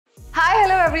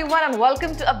everyone and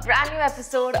welcome to a brand new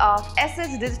episode of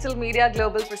SH Digital Media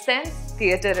Global presents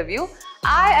Theatre Review.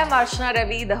 I am Archana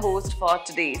Ravi, the host for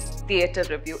today's Theatre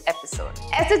Review episode.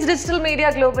 SH Digital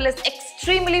Media Global is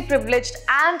extremely privileged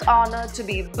and honored to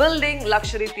be building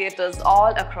luxury theatres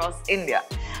all across India.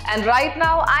 And right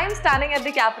now, I'm standing at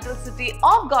the capital city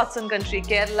of God's own country,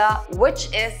 Kerala, which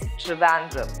is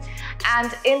Trivandrum.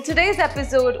 And in today's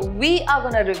episode, we are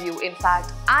going to review, in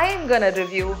fact, I am going to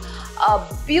review a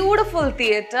beautiful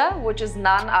theatre, which is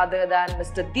none other than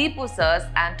Mr. Deepu sir.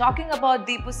 And talking about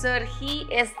Deepu sir, he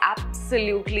is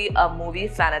absolutely a movie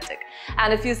fanatic.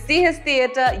 And if you see his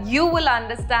theatre, you will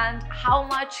understand how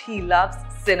much he loves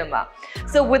cinema.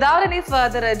 So without any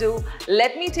further ado,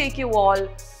 let me take you all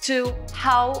to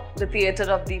how the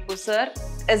theatre of Deepu sir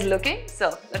is looking.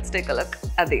 So let's take a look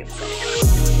at the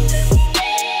inside.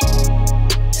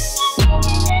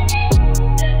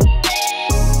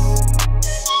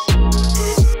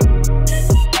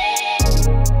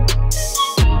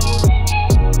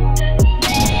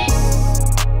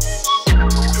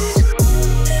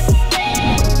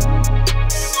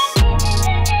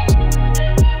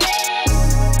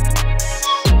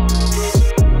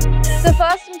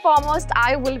 First and foremost,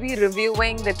 I will be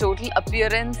reviewing the total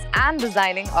appearance and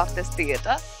designing of this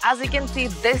theatre. As you can see,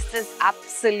 this is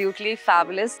absolutely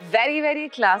fabulous, very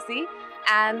classy.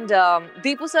 And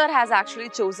Deepu sir has actually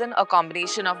chosen a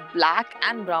combination of black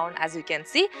and brown, as you can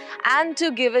see. And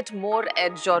to give it more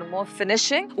edge or more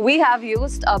finishing, we have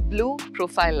used a blue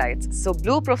profile lights. So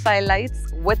blue profile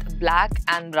lights with black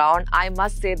and brown. I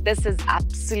must say this is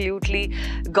absolutely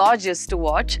gorgeous to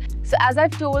watch. So as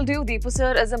I've told you, Deepu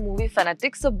sir is a movie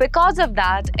fanatic. So because of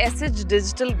that, SH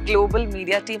Digital Global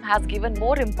Media team has given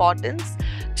more importance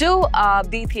to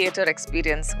the theatre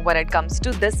experience when it comes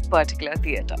to this particular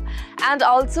theatre. And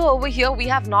also over here, we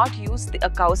have not used the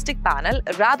acoustic panel.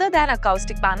 Rather than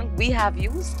acoustic panel, we have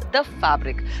used the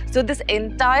fabric. So this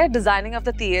entire designing of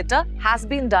the theatre has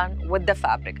been done with the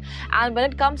fabric. And when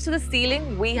it comes to the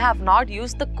ceiling, we have not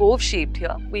used the cove shaped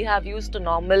here. We have used a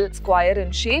normal square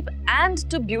in shape. And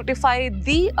to beautify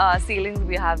the ceilings,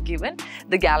 we have given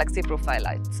the Galaxy profile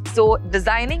lights. So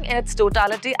designing in its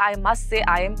totality, I must say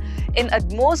I am in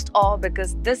utmost awe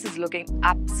because this is looking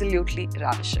absolutely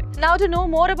ravishing. Now to know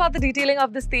more about the detailing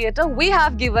of this theatre, we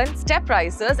have given step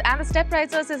risers, and the step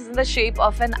risers is in the shape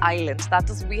of an island. That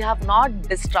is, we have not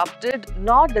disrupted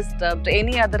nor disturbed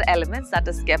any other elements that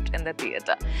is kept in the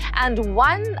theatre. And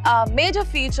one major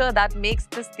feature that makes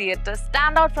this theatre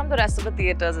stand out from the rest of the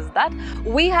theatres is that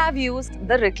we have used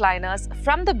the recliners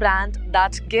from the brand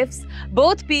that gives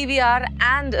both PVR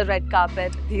and red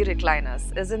carpet the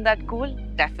recliners. Isn't that cool?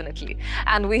 Definitely.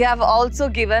 And we have also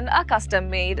given a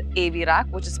custom-made AV rack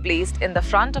which is placed in the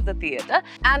front of the theatre.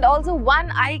 And also one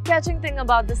eye-catching thing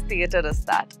about this theatre is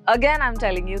that, again I'm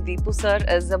telling you, Deepu sir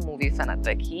is a movie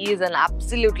fanatic. He is an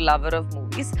absolute lover of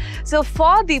movies. So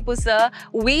for Deepu sir,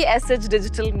 we SH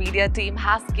Digital Media team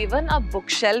has given a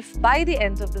bookshelf by the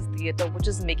end of this theatre, which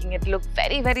is making it look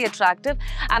very attractive.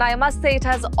 And I must say it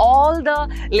has all the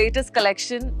latest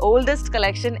collection, oldest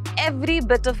collection, every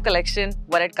bit of collection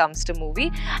when it comes to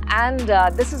movie. And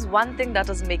this is one thing that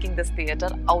is making this theatre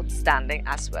outstanding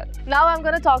as well. Now I'm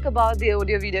going to talk about the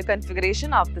audio-video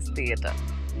configuration of this theatre.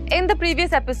 In the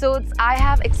previous episodes, I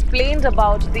have explained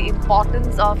about the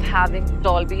importance of having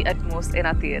Dolby Atmos in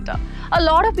a theatre. A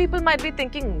lot of people might be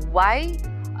thinking, why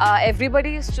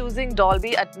everybody is choosing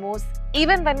Dolby Atmos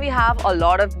even when we have a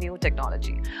lot of new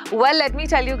technology? Well, let me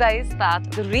tell you guys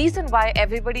that the reason why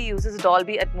everybody uses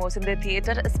Dolby Atmos in their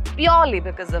theatre is purely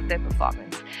because of their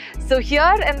performance. So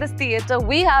here in this theatre,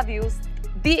 we have used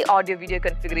the audio-video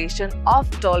configuration of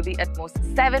Dolby Atmos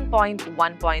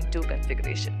 7.1.2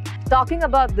 configuration. Talking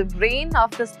about the brain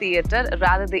of this theatre,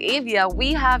 rather the AVIA,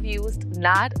 we have used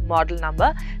NAD model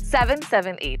number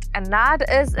 778. And NAD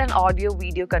is an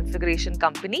audio-video configuration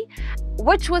company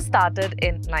which was started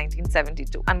in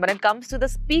 1972. And when it comes to the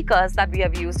speakers that we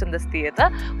have used in this theatre,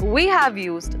 we have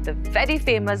used the very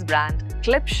famous brand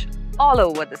Klipsch all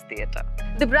over this theatre.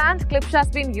 The brand Klipsch has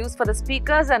been used for the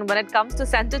speakers, and when it comes to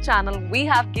center channel, we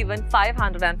have given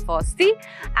 504C,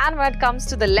 and when it comes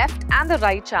to the left and the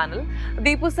right channel,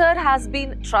 Deepu sir has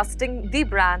been trusting the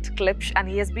brand Klipsch and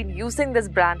he has been using this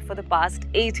brand for the past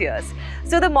 8 years.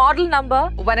 So the model number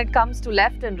when it comes to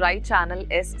left and right channel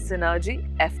is Synergy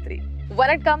F3. When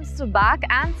it comes to back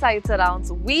and side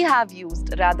surrounds, we have given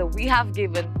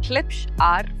Klipsch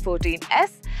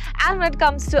R14S, and when it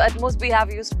comes to Atmos, we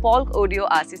have used POLK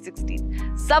RC 16.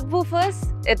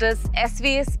 Subwoofers, it is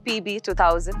SVS PB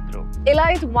 2000 Pro.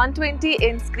 Elite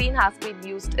 120-inch screen has been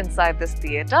used inside this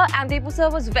theatre, and Deepu sir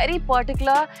was very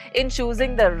particular in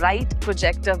choosing the right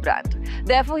projector brand.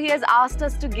 Therefore, he has asked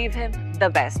us to give him the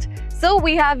best. So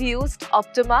we have used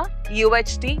Optoma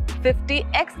UHD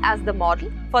 50X as the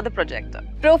model for the projector.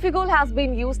 Profigold has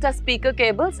been used as speaker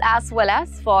cables as well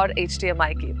as for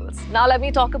HDMI cables. Now let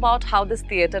me talk about how this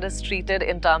theatre is treated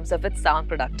in terms of its sound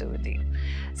productivity.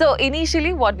 So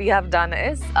initially what we have done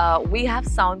is we have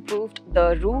soundproofed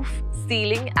the roof,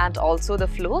 ceiling and also the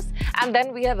floors, and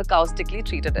then we have acoustically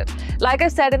treated it. Like I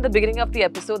said in the beginning of the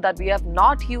episode that we have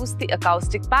not used the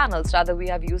acoustic panels, rather we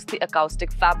have used the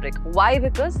acoustic fabric. Why?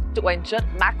 Because to ensure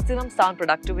maximum sound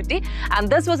productivity, and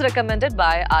this was recommended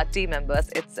by our team members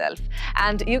itself.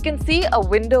 And you can see a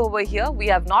window over here. We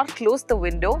have not closed the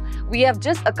window. We have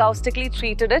just acoustically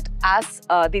treated it as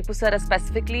Deepu sir has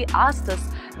specifically asked us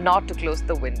not to close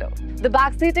the window. The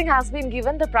back seating has been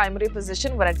given the primary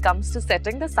position when it comes to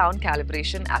setting the sound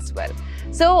calibration as well.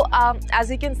 So as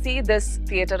you can see, this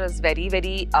theatre is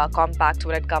very compact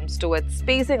when it comes to its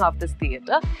spacing of this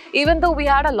theatre. Even though we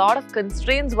had a lot of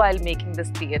constraints while making this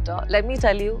theatre, let me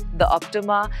tell you, the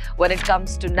Optoma, when it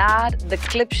comes to NAD, the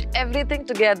Klipsch, everything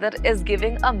together is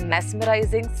giving a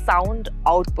mesmerizing sound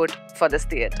output for this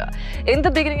theatre. In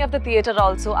the beginning of the theatre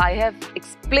also, I have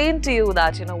explained to you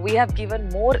that we have given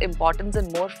more importance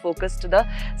and more focus to the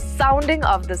sounding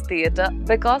of this theatre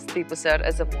because Deepu sir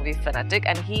is a movie fanatic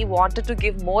and he wanted to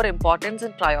give more importance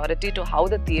and priority to how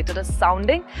the theatre is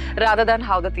sounding rather than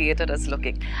how the theatre is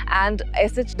looking. And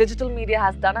SH Digital Media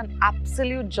has done an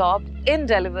absolute job in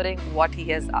delivering what he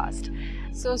has asked.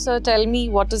 So, sir, tell me,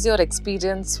 what is your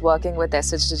experience working with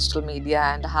SH Digital Media,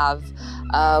 and have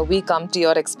we come to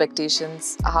your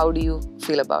expectations? How do you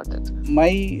feel about it? My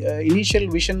initial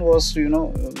vision was,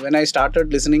 when I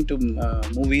started listening to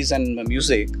movies and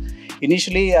music,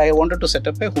 initially I wanted to set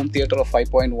up a home theatre of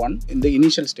 5.1 in the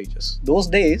initial stages. Those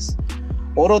days,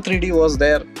 Oro 3D was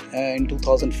there in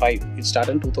 2005. It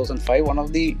started in 2005, one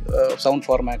of the sound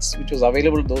formats which was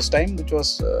available those time, which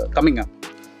was coming up.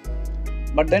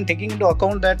 But then taking into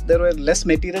account that there were less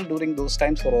material during those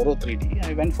times for Oro 3D,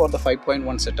 I went for the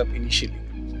 5.1 setup initially.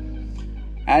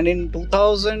 And in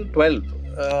 2012,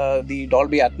 the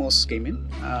Dolby Atmos came in,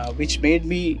 which made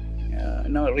me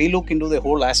relook into the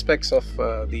whole aspects of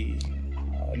the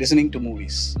listening to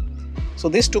movies. So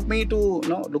this took me to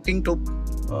looking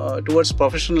towards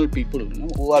professional people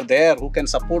who are there, who can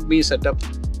support me set up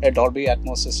a Dolby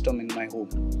Atmos system in my home.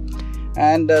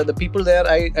 And the people there,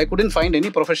 I couldn't find any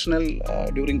professional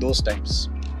during those times.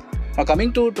 Now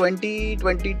coming to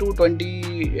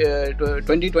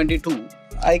 2022,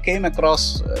 I came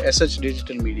across SH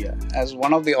Digital Media as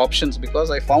one of the options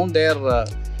because I found their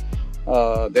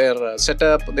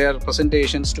setup, their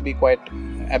presentations to be quite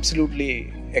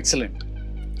absolutely excellent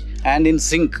and in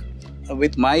sync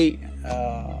with my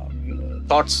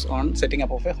thoughts on setting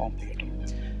up of a home theatre.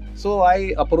 So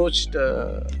I approached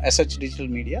SH Digital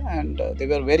Media, and they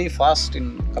were very fast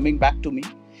in coming back to me.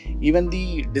 Even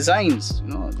the designs,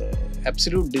 the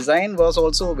absolute design was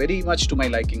also very much to my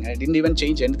liking. I didn't even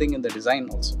change anything in the design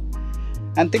also.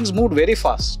 And things moved very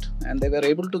fast, and they were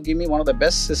able to give me one of the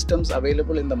best systems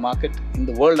available in the market, in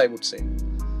the world, I would say,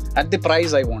 at the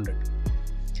price I wanted.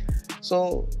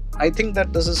 So I think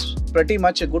that this is pretty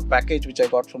much a good package which I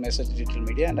got from SH Digital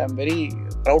Media, and I'm very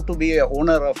proud to be a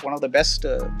owner of one of the best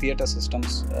theatre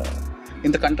systems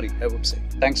in the country, I would say,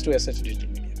 thanks to SH Digital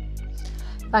Media.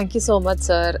 Thank you so much,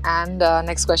 sir. And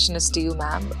next question is to you,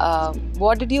 ma'am.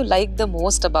 What did you like the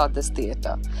most about this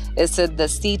theatre? Is it the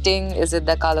seating, is it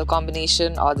the color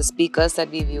combination, or the speakers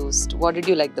that we've used? What did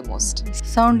you like the most?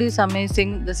 Sound is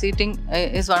amazing. The seating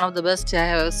is one of the best I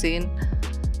have seen.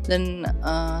 Then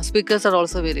speakers are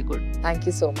also very good. Thank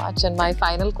you so much. And my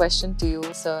final question to you,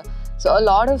 sir. So a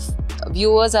lot of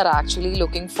viewers are actually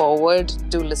looking forward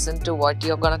to listen to what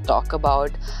you're going to talk about,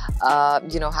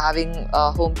 having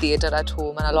a home theatre at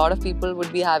home, and a lot of people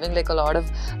would be having like a lot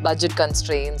of budget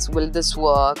constraints. Will this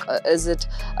work? Is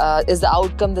the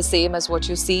outcome the same as what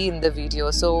you see in the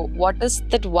video? So what is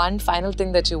that one final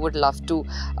thing that you would love to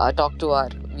talk to our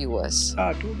viewers?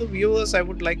 To the viewers, I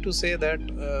would like to say that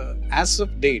as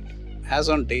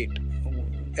on date,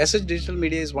 SH Digital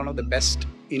Media is one of the best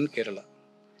in Kerala.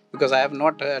 Because I have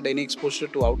not had any exposure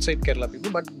to outside Kerala people,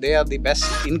 but they are the best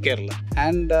in Kerala.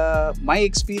 And my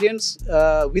experience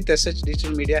with SH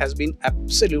Digital Media has been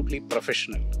absolutely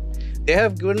professional. They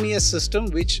have given me a system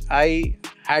which I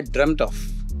had dreamt of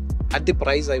at the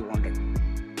price I wanted.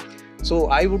 So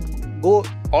I would go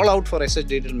all out for SH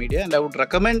Digital Media, and I would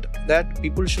recommend that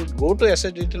people should go to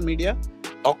SH Digital Media,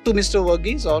 talk to Mr.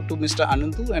 Varghese or to Mr.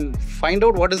 Anandu and find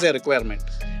out what is their requirement.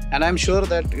 And I'm sure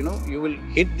that you will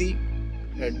hit the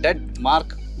dead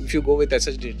mark if you go with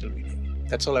SH Digital Media.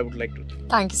 That's all I would like to do.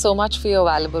 Thank you so much for your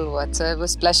valuable words, sir. It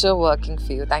was pleasure working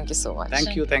for you. Thank you so much.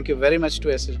 Thank you very much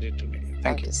to SH Digital Media.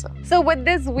 Thank you, sir. So with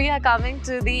this, we are coming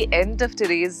to the end of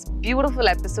today's beautiful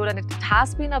episode, and it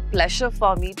has been a pleasure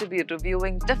for me to be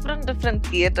reviewing different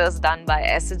theatres done by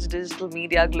SH Digital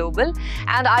Media Global.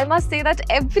 And I must say that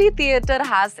every theatre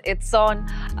has its own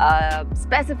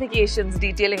specifications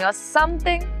detailing us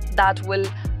something that will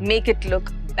make it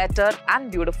look better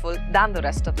and beautiful than the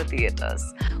rest of the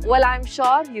theatres. Well, I'm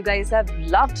sure you guys have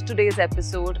loved today's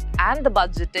episode and the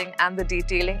budgeting and the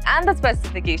detailing and the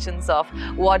specifications of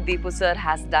what Deepu sir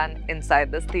has done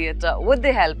inside this theatre with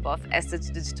the help of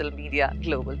SH Digital Media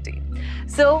Global team.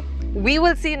 So, we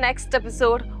will see next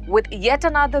episode with yet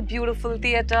another beautiful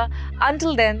theatre.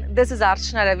 Until then, this is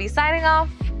Archana Ravi signing off.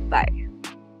 Bye.